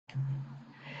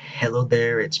Hello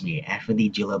there, it's me, Anthony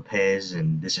G. Lopez,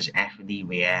 and this is Anthony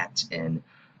React. And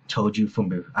told you from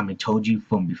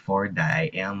before that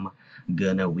I am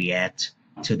gonna react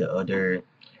to the other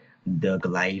Doug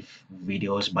Life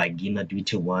videos by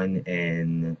Gina321.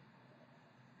 And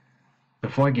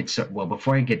before I get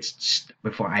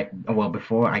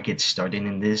started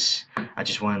in this, I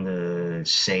just wanted to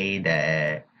say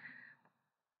that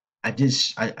I did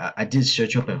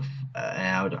search up if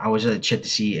I was gonna check to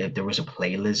see if there was a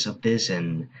playlist of this,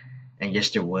 and yes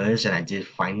there was, and I did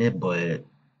find it, but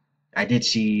I did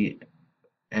see,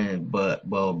 and but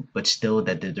still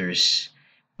that there's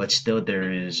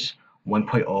 1.0,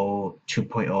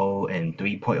 2.0, and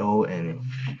 3.0, and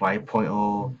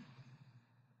 5.0,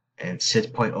 and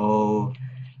 6.0,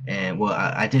 and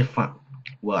I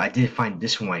did find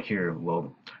this one right here.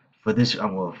 For this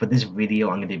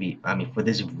video I'm gonna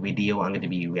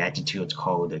be reacting to. It's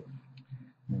called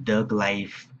Doug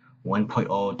Life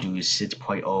 1.0 to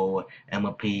 6.0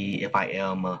 MLP if I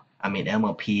am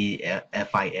MLP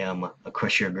if I am a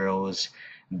Crush Your Girls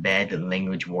bad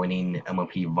language warning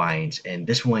MLP vines. And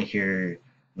this one here,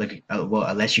 look,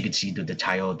 unless you can see the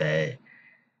title that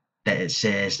it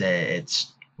says that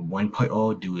it's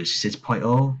 1.0 to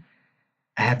 6.0.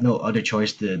 I have no other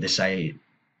choice to decide.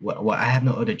 I have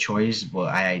no other choice, but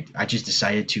I just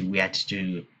decided to react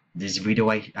to this video.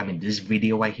 This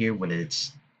video right here when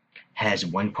it's has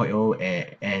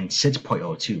 1.0 and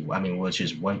 6.0 too. Which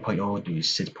is 1.0 to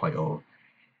 6.0.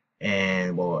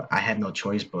 And I had no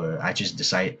choice, but I just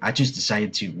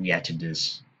decided to react to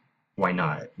this. Why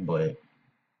not? But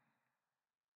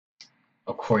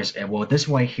of course, and this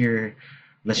one here,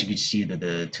 unless you can see to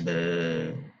the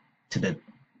to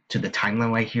the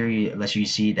timeline right here, unless you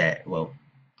see that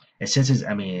it says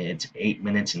it's 8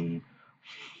 minutes and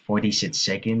 46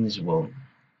 seconds.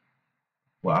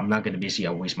 I'm not gonna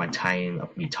basically waste my time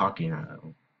of me talking.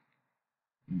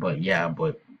 But yeah,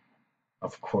 but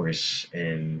of course,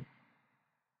 and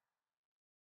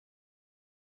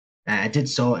I did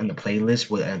saw in the playlist.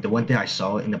 The one thing I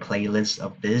saw in the playlist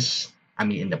of this,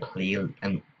 in the play,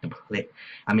 and the play,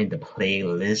 the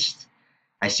playlist.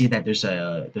 I see that there's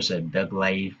a Doug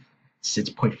Life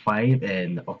 6.5,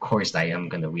 and of course I am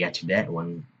gonna react to that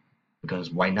one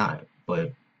because why not?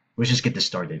 But let's just get this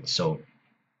started. So,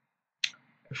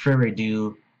 further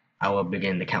ado, I will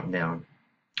begin the countdown.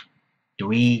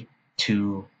 Three,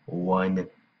 two, one,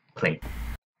 play.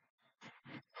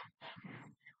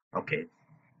 Okay.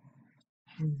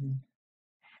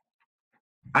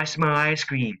 I smell ice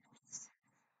cream.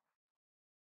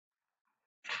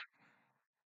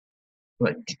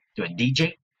 What? Do a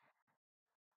DJ?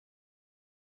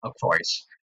 Of course.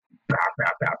 Bah,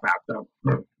 bah, bah, bah, bah,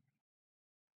 bah.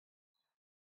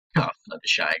 Oh,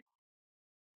 Fluttershy.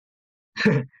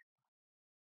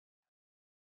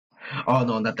 Oh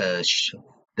no, not the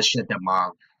shit that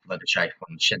mom Fluttershy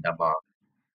from shit that mom.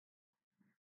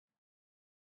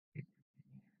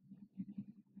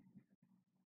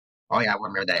 Oh yeah, I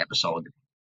remember that episode.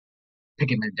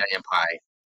 Picking Medallion Pie.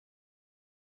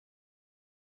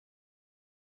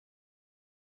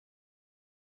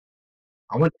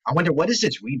 I wonder what is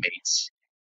its remakes.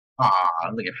 Ah,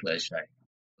 look at Fluttershy.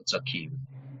 It's so cute.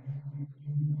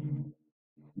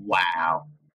 Wow.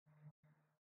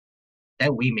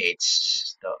 That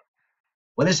remakes the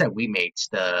what is that remakes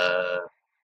the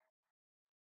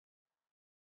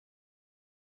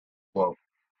well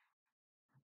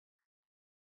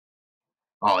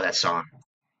oh that song.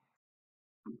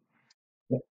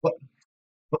 What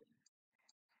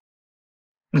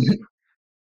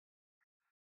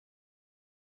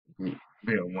you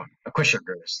know, one a question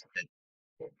girls.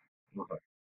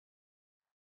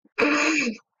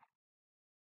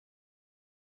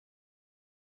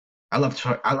 I love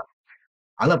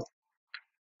I love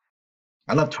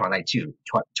I love Twilight too.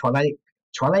 Twilight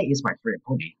is my favorite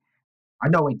pony. I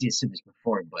know I did say this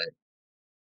before, but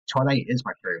Twilight is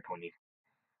my favorite pony.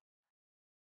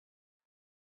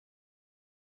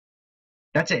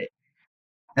 That's it.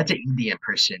 That's an Indian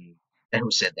person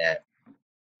who said that.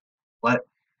 What?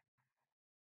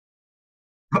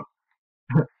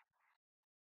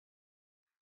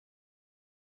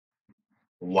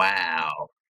 Wow.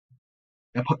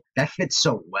 That fits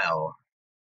so well.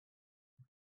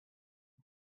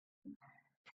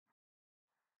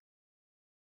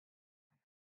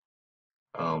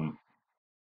 Um,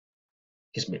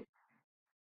 Kiss me.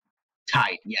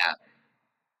 Tide, yeah.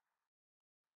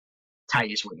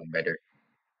 Tide is way better.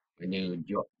 When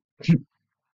you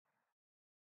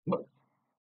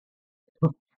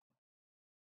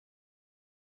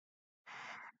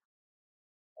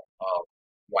oh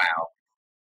wow.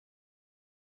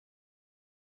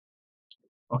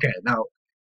 Okay, now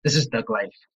This is Doug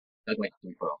Life. Doug Life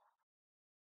 3.0.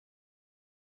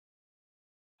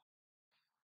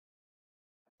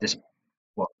 This,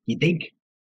 well, you think,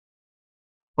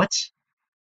 what?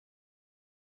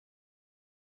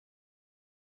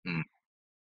 Hmm,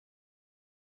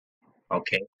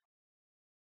 okay.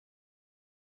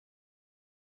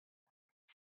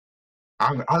 I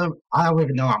don't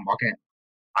even know I'm walking.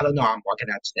 I don't know I'm walking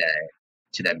out to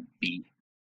that beat.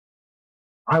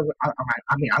 I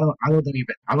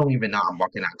don't even know I'm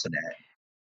walking out to that.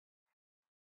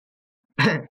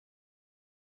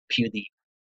 PewDiePie,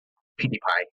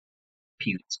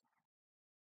 Pew.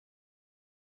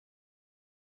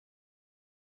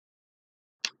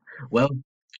 Well,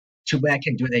 too bad I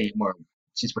can't do it anymore.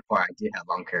 Since before I did have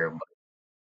long hair, but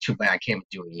too bad I can't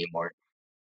do it anymore.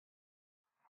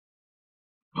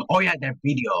 Oh yeah, that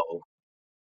video.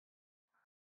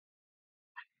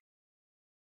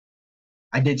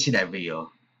 I did see that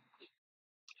video.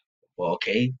 Well,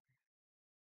 okay,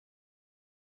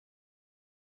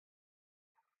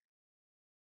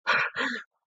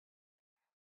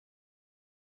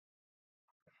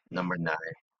 number nine,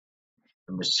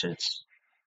 number six.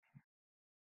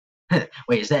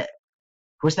 Wait, is that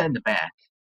who's that in the back?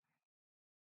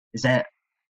 Is that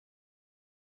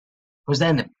who's that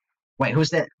in the? Wait, who's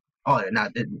that? Oh, no,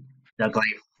 the guy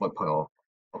 4.0.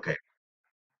 Okay,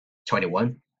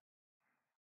 21.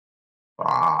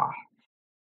 Ah,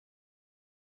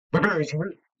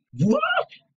 what?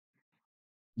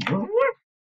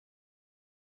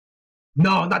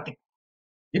 No, not the.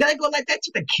 You gotta go like that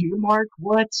to the Q mark.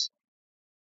 What?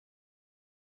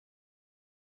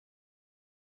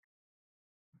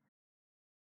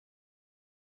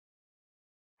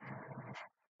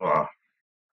 Oh,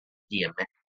 yeah, man.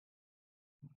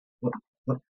 What?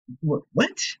 What? What?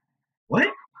 What?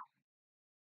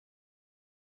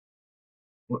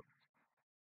 What?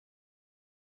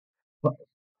 What?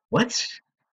 What?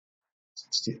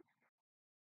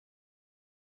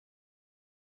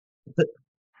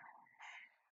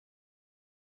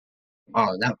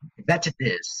 Oh, now back to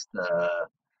this. The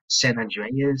San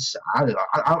Andreas. I don't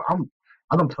know.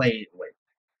 I don't play. Wait,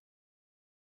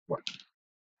 what?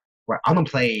 What? I don't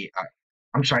play.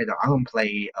 I'm sorry. Though, I don't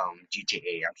play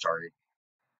GTA. I'm sorry.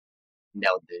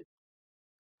 Nailed it.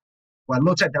 Well, it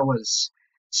looks like that was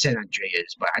San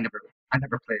Andreas, but I never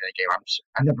played that game.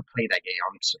 I never played that game.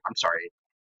 I'm sorry.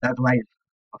 Doug Life.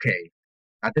 Okay.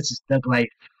 This is Doug Life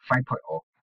 5.0.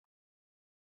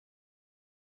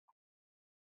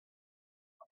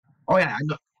 Oh yeah, I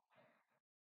know.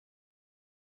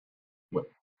 What?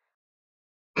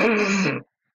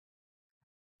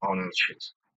 Oh no, shit.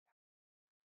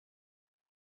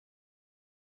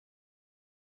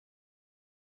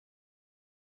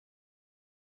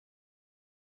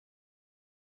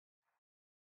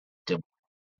 The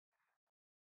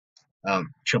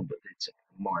triple. It's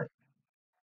more.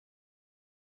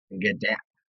 And get that.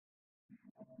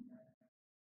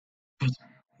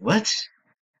 What?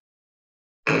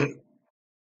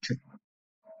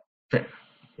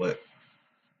 What?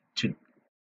 To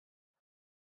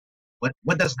what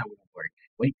does that even work?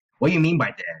 What do you mean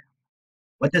by that?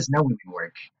 What does that even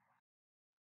work?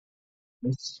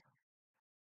 Miss-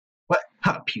 What?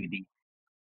 Huh, PUD.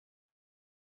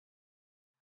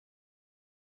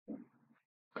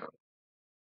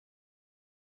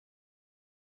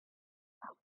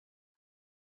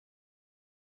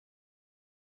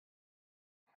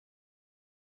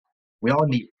 We all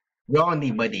need we all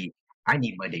need money. I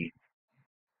need money.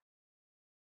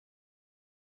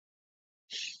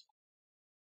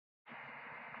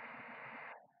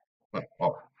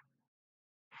 Oh,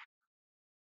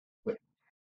 what,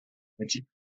 what you,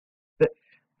 look,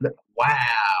 look,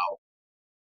 wow,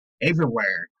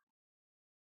 everywhere.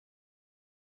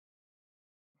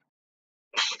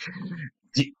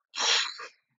 D-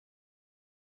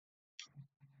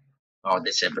 Oh,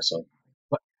 this episode.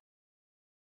 What?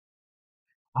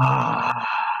 Ah,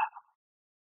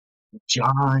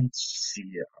 John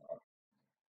Cena.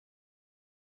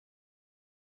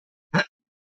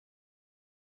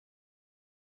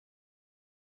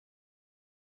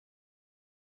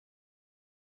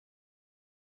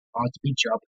 Oh, it's beat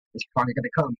you up. It's probably gonna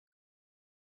come.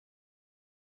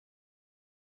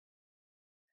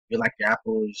 You like the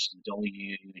apples? Don't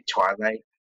you Twilight?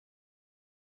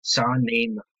 Son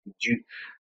named Ju-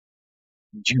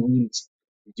 Jude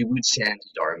Jude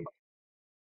Sandstorm.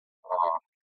 Uh,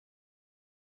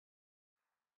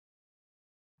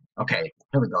 okay,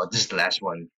 here we go. This is the last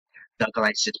one. Dark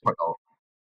Light 6.0.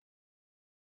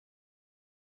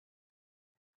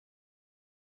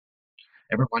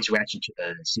 Everyone's reaction to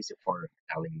the season 4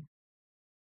 finale.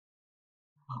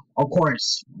 Of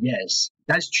course, yes,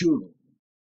 that's true.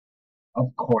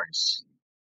 Of course.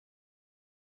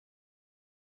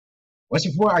 Once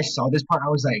before I saw this part, I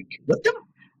was like, what the?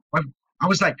 I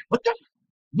was like, what the?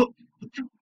 Look,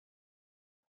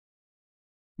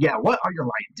 yeah, what are your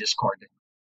like Discord?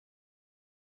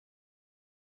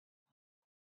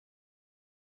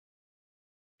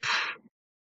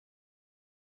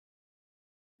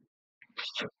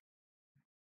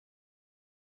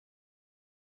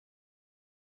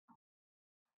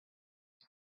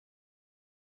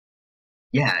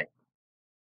 Yeah,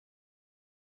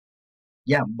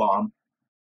 yeah, mom,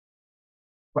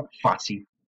 what Foxy?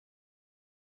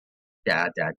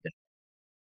 That.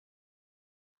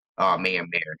 Oh man.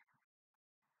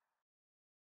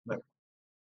 But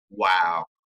wow,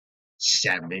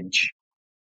 savage.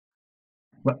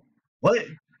 What? What?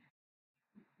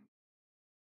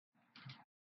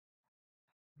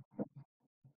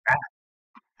 I,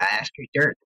 I asked you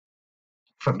dirt.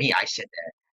 For me, I said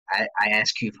that. I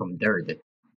asked you from dirt.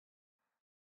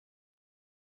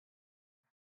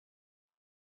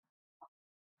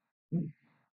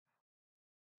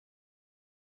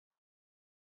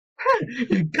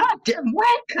 You goddamn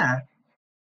wanker!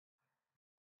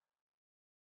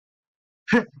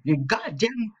 You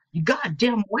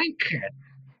goddamn wanker!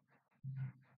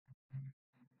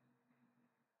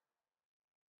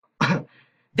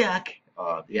 Duck.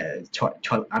 Yeah,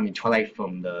 I mean Twilight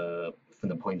from the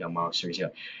point of monsters. Yeah,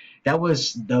 that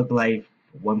was Doug Life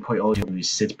 1.0 to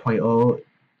 6.0.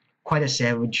 Quite a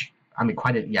savage. I mean,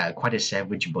 quite a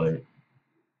savage, but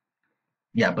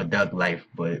yeah, but Doug Life,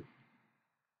 but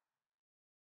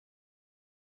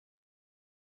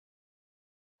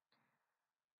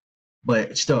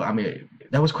still, I mean,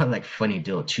 that was quite like funny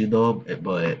deal too, though.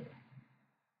 But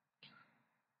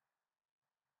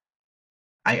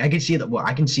I can see that. Well,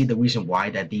 I can see the reason why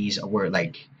that these were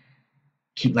like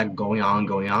keep like going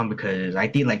on because I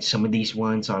think like some of these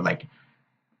ones are like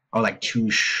too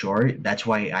short. That's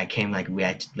why I can like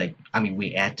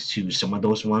react to some of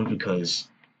those ones because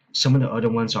some of the other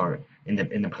ones are in the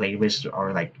playlist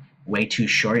are like way too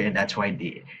short, and that's why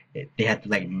they had to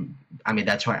like.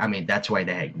 That's why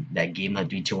that game like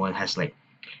 321 has like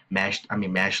mashed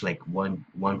like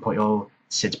 1.0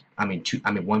 6 I mean 2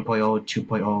 I mean 1.0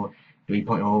 2.0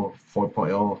 3.0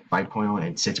 4.0 5.0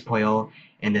 and 6.0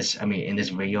 in this in this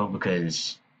video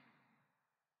because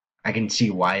I can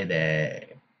see why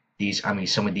these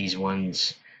some of these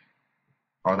ones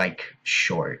are like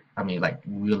short. I mean like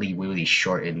really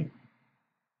short and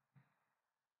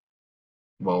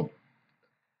well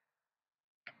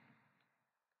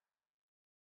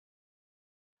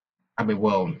I mean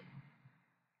well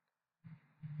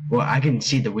I can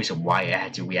see the reason why I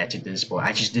had to react to this but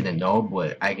I just didn't know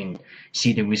but I can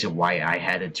see the reason why I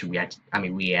had to react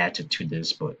to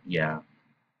this but yeah.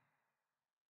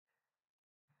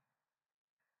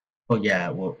 But yeah,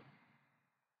 well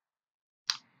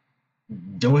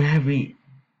don't have any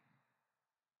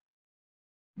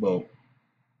well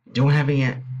don't have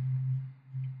any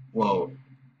well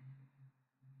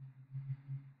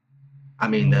I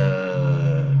mean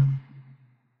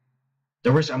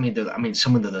there was some of the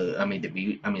some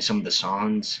of the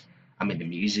songs the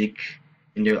music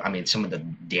and there some of the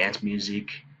dance music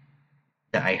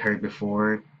that I heard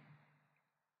before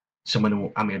some of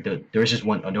the there's just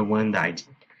one other one that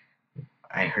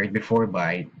I heard before but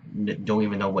I don't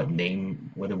even know what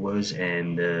it was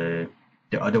and the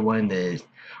other one is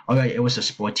oh yeah it was a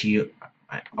sporty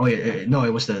oh yeah no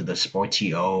it was the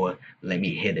sporty oh let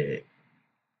me hit it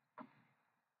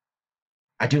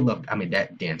I do love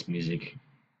that dance music.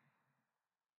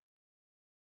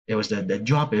 It was the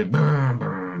drop it.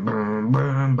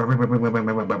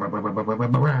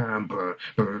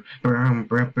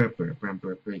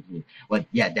 Well,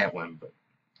 yeah, that one. But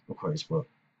of course, well,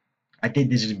 I think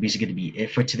this is basically gonna be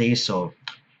it for today. So,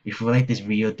 if you like this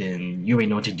video, then you already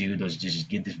know what to do. Just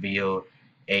give this video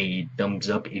a thumbs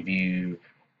up if you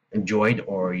enjoyed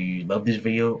or you love this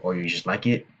video or you just like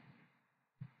it.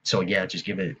 So yeah, just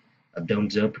give it a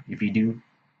thumbs up if you do,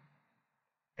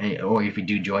 or if you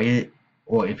do enjoy it,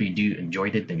 or if you do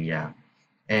enjoyed it, then yeah.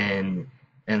 and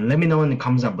and let me know in the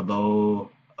comments down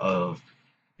below of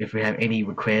if you have any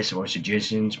requests or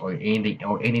suggestions or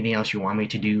anything else you want me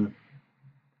to do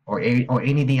or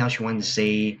anything else you want to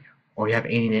say or you have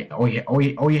or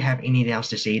you have anything else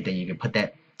to say then you can put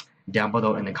that down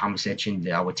below in the comment section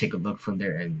that I will take a look from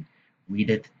there and read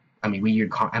it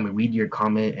read your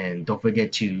comment and don't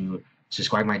forget to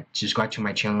subscribe to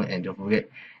my channel and don't forget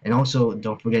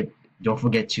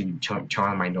to turn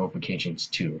on my notifications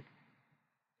too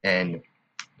and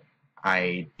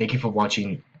I thank you for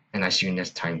watching, and I see you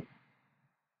next time.